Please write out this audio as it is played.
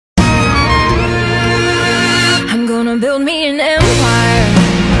build me an empire,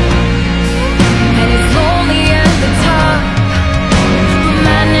 and it's lonely at the top. But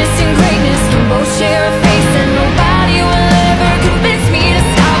madness and greatness can both share a face, and nobody will ever convince me to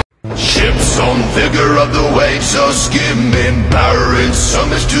stop. Ships on vigor of the waves are skimming, barren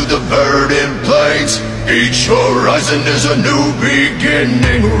summits to the verdant plains. Each horizon is a new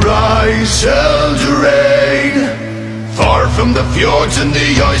beginning, rise and reign. Far from the fjords and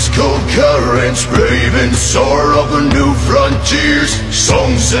the ice-cold currents, brave and soar over new frontiers.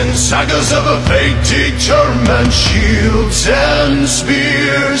 Songs and sagas of a fate determined, shields and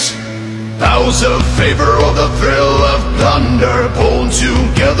spears. Vows of favor or the thrill of thunder, pulled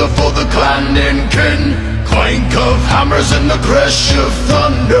together for the clan and kin. Clank of hammers and the crash of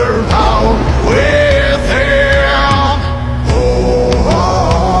thunder, out with him. Oh,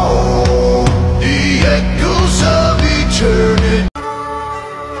 oh, oh, the echoes of eternity.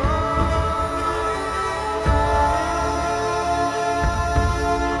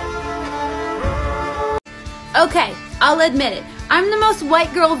 Okay, I'll admit it. I'm the most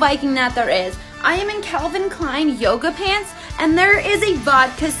white girl Viking that there is. I am in Calvin Klein yoga pants, and there is a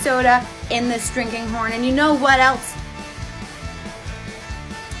vodka soda in this drinking horn, and you know what else?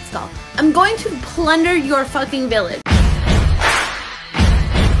 Skull. I'm going to plunder your fucking village.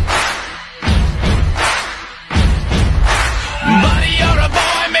 Buddy, you're a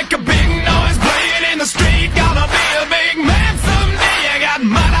boy, make a big noise, playing in the street. Gonna be a big man someday. You got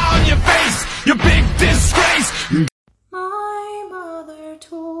mud on your face, you big disgrace. My mother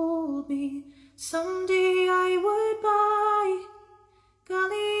told me someday I would buy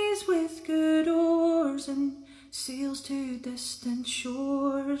galleys with good oars and sails to distant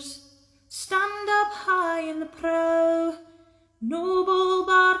shores. Stand up high in the prow, noble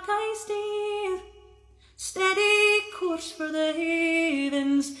bark I steer, steady course for the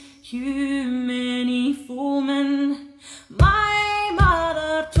havens, you many foemen. My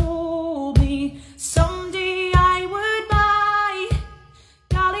mother told me someday I would buy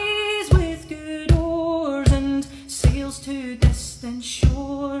galleys with good oars and sails to distant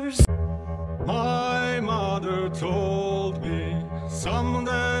shores. My mother told me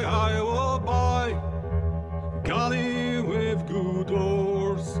someday I will buy galley with good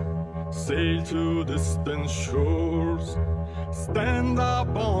oars, sail to distant shores. Stand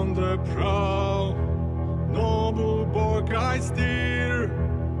up on the prow, noble bark I steer,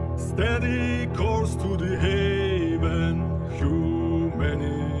 steady course to the haven, you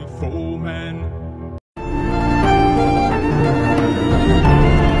many foemen.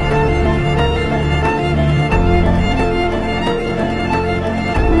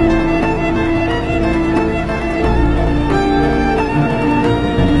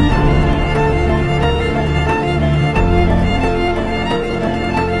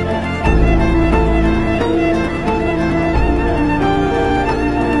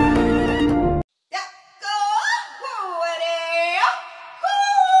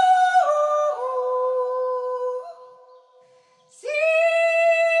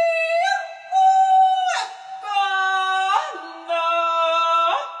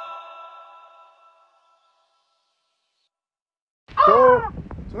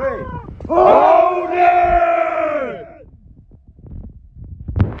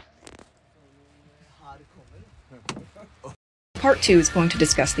 Part 2 is going to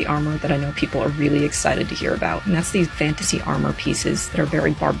discuss the armor that I know people are really excited to hear about, and that's these fantasy armor pieces that are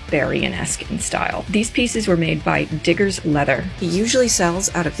very barbarian-esque in style. These pieces were made by Digger's Leather. He usually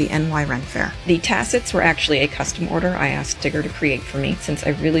sells out of the NY Ren Fair. The tassets were actually a custom order I asked Digger to create for me, since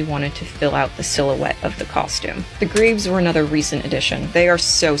I really wanted to fill out the silhouette of the costume. The greaves were another recent addition. They are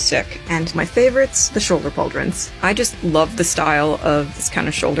so sick. And my favorites, the shoulder pauldrons. I just loved the style of this kind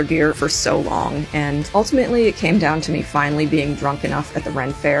of shoulder gear for so long, and ultimately it came down to me finally being drunk enough at the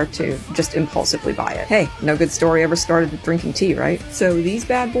Ren Fair to just impulsively buy it. Hey, no good story ever started with drinking tea, right? So these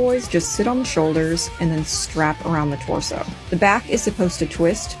bad boys just sit on the shoulders and then strap around the torso. The back is supposed to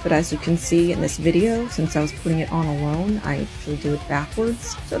twist, but as you can see in this video, since I was putting it on alone, I actually do it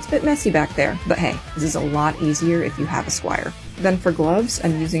backwards, so it's a bit messy back there. But hey, this is a lot easier if you have a squire. Then for gloves,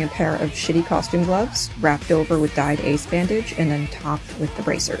 I'm using a pair of shitty costume gloves, wrapped over with dyed ace bandage, and then topped with the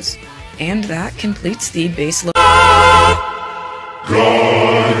bracers. And that completes the base look. Go!